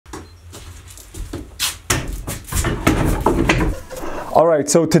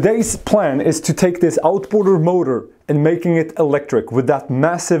Alright, so today's plan is to take this outboarder motor and making it electric with that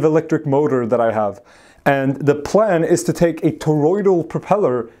massive electric motor that I have. And the plan is to take a toroidal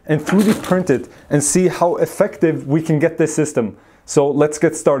propeller and 3D print it and see how effective we can get this system. So let's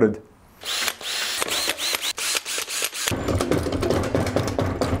get started.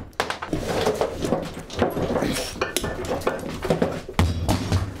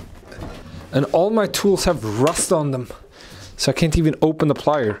 And all my tools have rust on them, so I can't even open the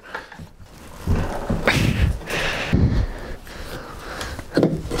plier.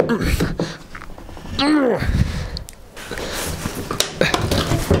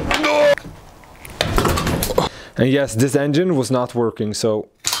 And yes, this engine was not working, so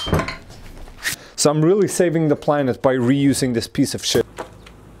I'm really saving the planet by reusing this piece of shit.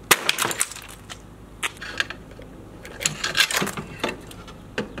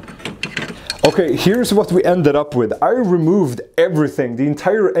 Okay, here's what we ended up with. I removed everything. The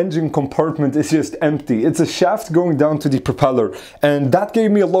entire engine compartment is just empty. It's a shaft going down to the propeller, and that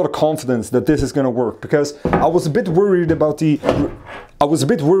gave me a lot of confidence that this is going to work, because I was a bit worried about the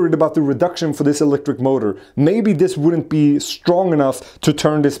reduction for this electric motor. Maybe this wouldn't be strong enough to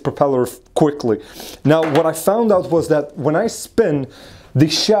turn this propeller quickly. Now, what I found out was that when I spin the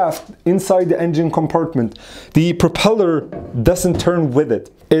shaft inside the engine compartment, the propeller doesn't turn with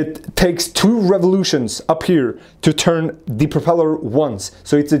it. It takes 2 revolutions up here to turn the propeller once.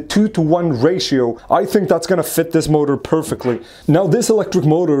 So it's a 2-to-1 ratio. I think that's gonna fit this motor perfectly. Now this electric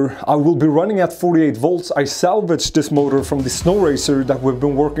motor, I will be running at 48 volts. I salvaged this motor from the snow racer that we've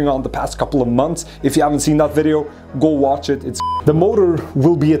been working on the past couple of months. If you haven't seen that video, go watch it. The motor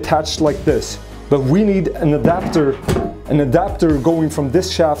will be attached like this, but we need an adapter going from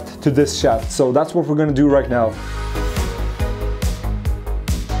this shaft to this shaft. So that's what we're gonna do right now.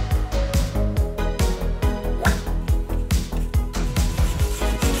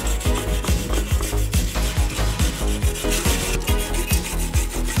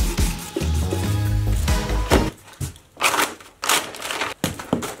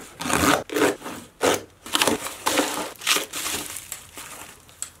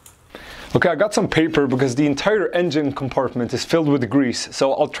 Okay, I got some paper because the entire engine compartment is filled with grease.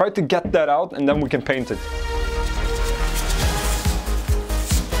 So I'll try to get that out and then we can paint it.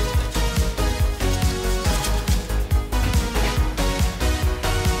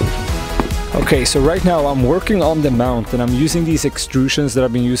 Okay, so right now I'm working on the mount and I'm using these extrusions that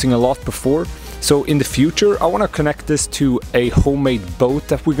I've been using a lot before. So in the future, I want to connect this to a homemade boat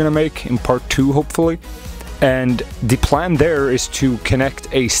that we're gonna make in part 2, hopefully. And the plan there is to connect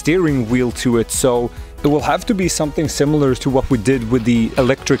a steering wheel to it, so it will have to be something similar to what we did with the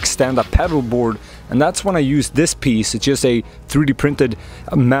electric stand-up paddleboard. And that's when I use this piece. It's just a 3D printed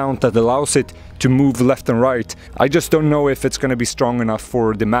mount that allows it to move left and right. I just don't know if it's gonna be strong enough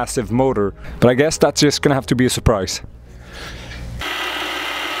for the massive motor, but I guess that's just gonna have to be a surprise.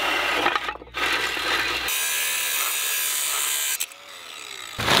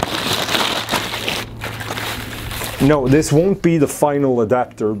 No, this won't be the final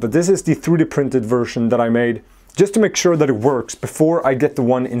adapter, but this is the 3D printed version that I made just to make sure that it works before I get the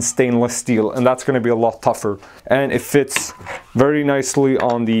one in stainless steel, and that's going to be a lot tougher. And it fits very nicely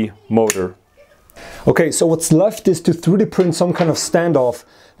on the motor. Okay, so what's left is to 3D print some kind of standoff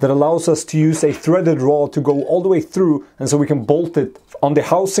that allows us to use a threaded rod to go all the way through, and so we can bolt it on the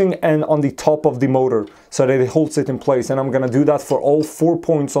housing and on the top of the motor so that it holds it in place. And I'm going to do that for all 4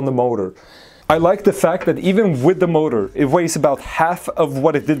 points on the motor. I like the fact that even with the motor, it weighs about half of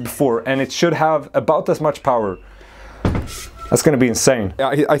what it did before, and it should have about as much power. That's gonna be insane.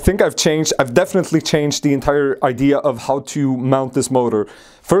 I think I've definitely changed the entire idea of how to mount this motor.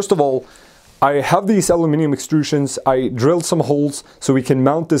 First of all, I have these aluminum extrusions. I drilled some holes so we can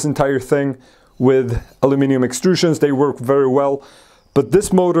mount this entire thing with aluminum extrusions. They work very well. But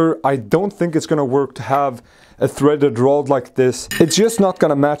this motor, I don't think it's gonna work to have a threaded rod like this. It's just not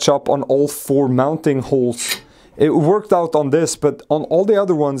gonna match up on all 4 mounting holes. It worked out on this, but on all the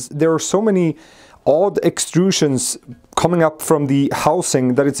other ones, there are so many odd extrusions coming up from the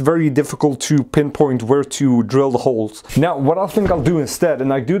housing that it's very difficult to pinpoint where to drill the holes. Now, what I think I'll do instead,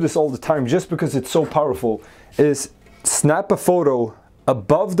 and I do this all the time just because it's so powerful, is snap a photo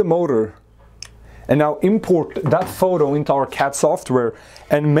above the motor and now import that photo into our CAD software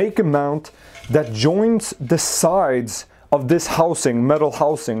and make a mount that joins the sides of this housing, metal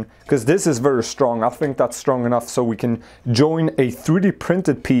housing, because this is very strong. I think that's strong enough so we can join a 3D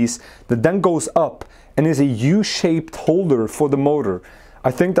printed piece that then goes up and is a U-shaped holder for the motor.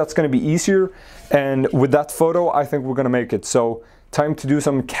 I think that's going to be easier, and with that photo I think we're going to make it. So time to do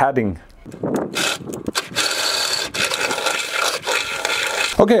some CADing.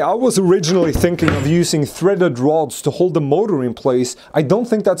 Okay, I was originally thinking of using threaded rods to hold the motor in place. I don't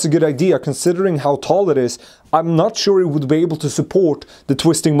think that's a good idea considering how tall it is. I'm not sure it would be able to support the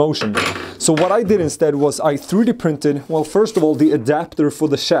twisting motion. So what I did instead was I 3D printed, well, first of all, the adapter for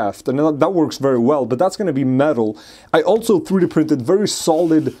the shaft, and that works very well, but that's going to be metal. I also 3D printed very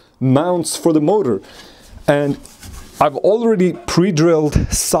solid mounts for the motor. And I've already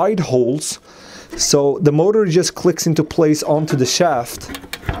pre-drilled side holes, so the motor just clicks into place onto the shaft.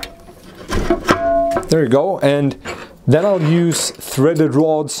 There you go, and then I'll use threaded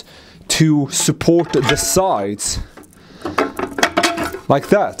rods to support the sides, like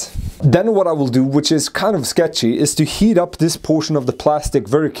that. Then what I will do, which is kind of sketchy, is to heat up this portion of the plastic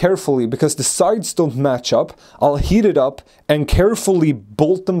very carefully because the sides don't match up. I'll heat it up and carefully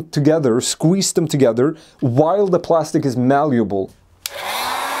bolt them together, squeeze them together while the plastic is malleable.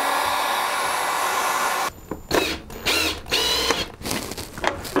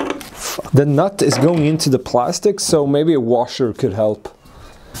 The nut is going into the plastic, so maybe a washer could help.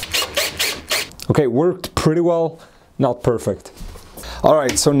 Okay, worked pretty well, not perfect.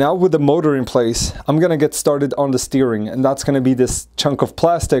 Alright, so now with the motor in place, I'm gonna get started on the steering, and that's gonna be this chunk of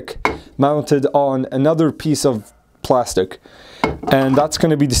plastic mounted on another piece of plastic. And that's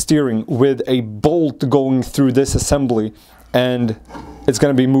gonna be the steering with a bolt going through this assembly, and it's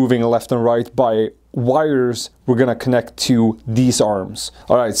gonna be moving left and right by wires we're gonna connect to these arms.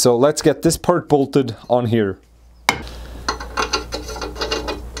 Alright, so let's get this part bolted on here.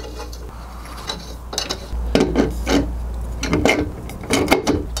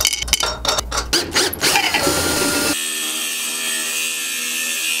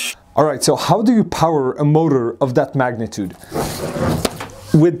 Alright, so how do you power a motor of that magnitude?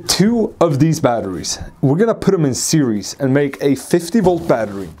 With two of these batteries. We're gonna put them in series and make a 50-volt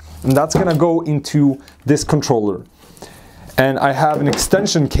battery. And that's gonna go into this controller. And I have an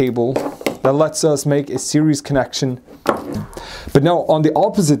extension cable that lets us make a series connection. But now on the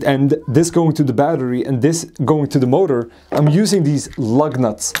opposite end, this going to the battery and this going to the motor, I'm using these lug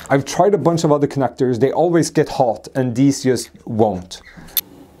nuts. I've tried a bunch of other connectors, they always get hot, and these just won't.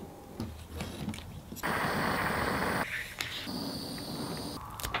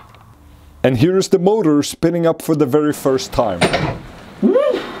 And here's the motor spinning up for the very first time.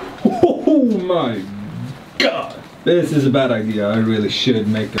 Oh my god! This is a bad idea. I really should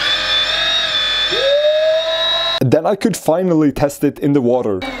make it. Then I could finally test it in the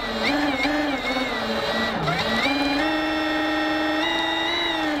water.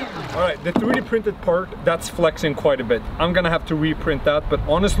 Alright, the 3D printed part, that's flexing quite a bit. I'm gonna have to reprint that, but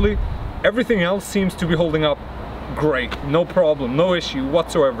honestly, everything else seems to be holding up great. No problem, no issue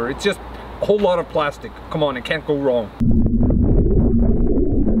whatsoever. It's just a whole lot of plastic. Come on, it can't go wrong.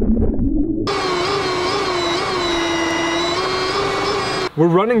 We're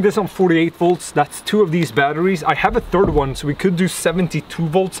running this on 48 volts, that's two of these batteries. I have a third one, so we could do 72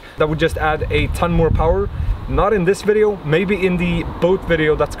 volts. That would just add a ton more power. Not in this video, maybe in the boat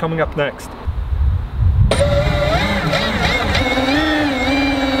video that's coming up next.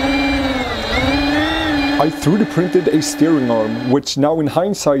 I 3D printed a steering arm, which now in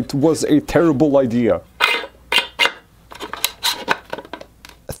hindsight was a terrible idea.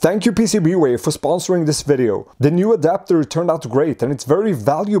 Thank you PCBWay for sponsoring this video. The new adapter turned out great, and it's very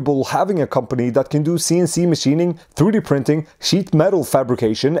valuable having a company that can do CNC machining, 3D printing, sheet metal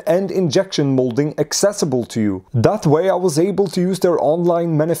fabrication and injection molding accessible to you. That way I was able to use their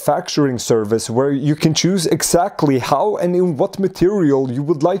online manufacturing service where you can choose exactly how and in what material you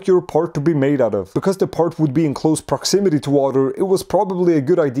would like your part to be made out of. Because the part would be in close proximity to water, it was probably a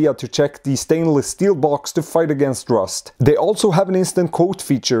good idea to check the stainless steel box to fight against rust. They also have an instant quote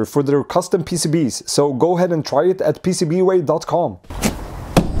feature for their custom PCBs, so go ahead and try it at PCBWay.com.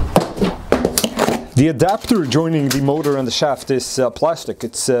 The adapter joining the motor and the shaft is plastic,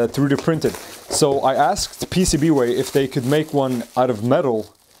 it's 3D printed. So I asked PCBWay if they could make one out of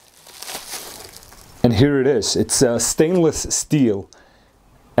metal, and here it is. It's stainless steel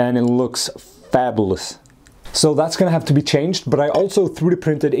and it looks fabulous. So that's gonna have to be changed, but I also 3D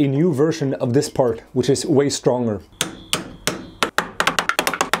printed a new version of this part, which is way stronger.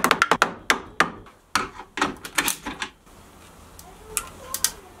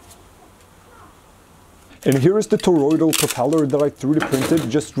 And here is the toroidal propeller that I 3D printed,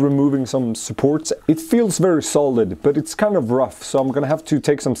 just removing some supports. It feels very solid, but it's kind of rough, so I'm gonna have to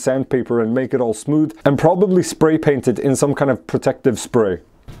take some sandpaper and make it all smooth, and probably spray paint it in some kind of protective spray.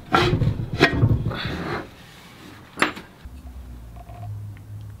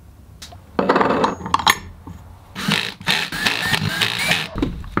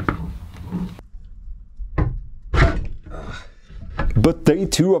 But day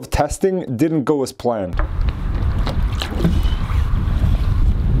 2 of testing didn't go as planned.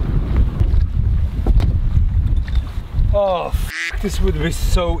 Oh, this would be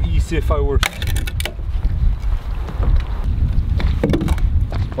so easy if I were...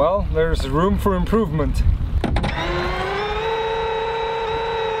 Well, there's room for improvement.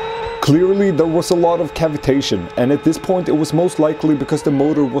 Clearly there was a lot of cavitation, and at this point it was most likely because the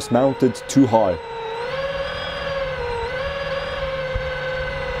motor was mounted too high.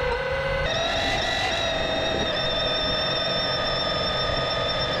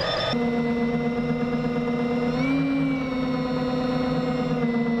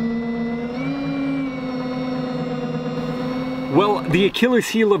 Well, the Achilles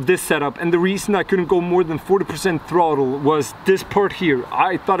heel of this setup, and the reason I couldn't go more than 40% throttle, was this part here.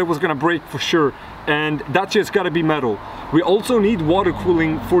 I thought it was gonna break for sure, and that's just gotta be metal. We also need water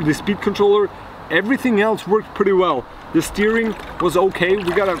cooling for the speed controller. Everything else worked pretty well. The steering was okay.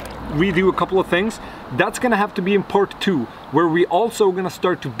 We gotta redo a couple of things. That's gonna have to be in part 2, where we also gonna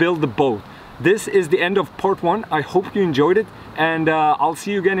start to build the boat. This is the end of part 1. I hope you enjoyed it, and I'll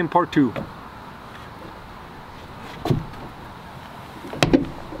see you again in part 2.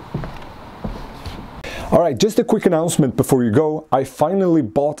 Alright, just a quick announcement before you go. I finally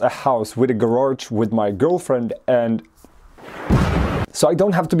bought a house with a garage with my girlfriend, and so I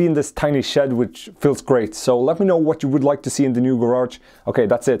don't have to be in this tiny shed, which feels great. So let me know what you would like to see in the new garage. Okay,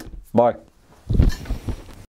 that's it. Bye.